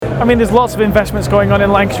I mean, there's lots of investments going on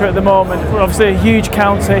in Lancashire at the moment. We're obviously a huge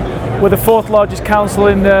county. We're the fourth largest council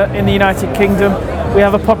in the United Kingdom. We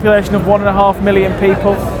have a population of 1.5 million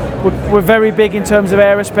people. We're very big in terms of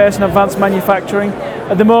aerospace and advanced manufacturing.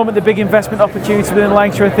 At the moment, the big investment opportunities within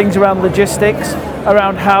Lancashire are things around logistics,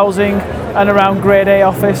 around housing, and around Grade A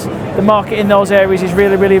office. The market in those areas is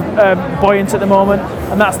really buoyant at the moment,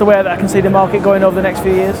 and that's the way that I can see the market going over the next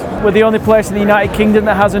few years. We're the only place in the United Kingdom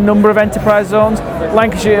that has a number of enterprise zones.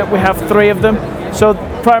 Lancashire, we have 3 of them. So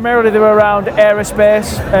primarily they're around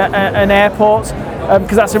aerospace and airports,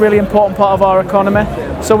 because that's a really important part of our economy.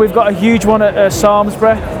 So we've got a huge one at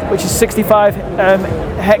Samlesbury, which is 65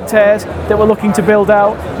 hectares that we're looking to build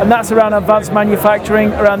out, and that's around advanced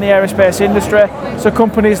manufacturing, around the aerospace industry. So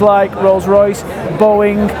companies like Rolls-Royce,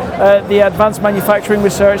 Boeing, the Advanced Manufacturing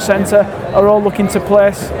Research Centre are all looking to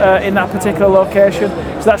place in that particular location.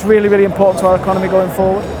 So that's really important to our economy going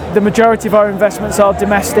forward. The majority of our investments are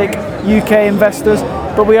domestic UK investors,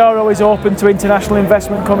 but we are always open to international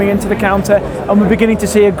investment coming into the county, and we're beginning to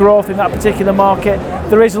see a growth in that particular market.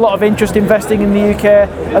 There is a lot of interest investing in the UK,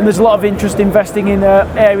 and there's a lot of interest investing in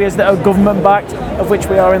areas that are government backed, of which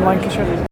we are in Lancashire.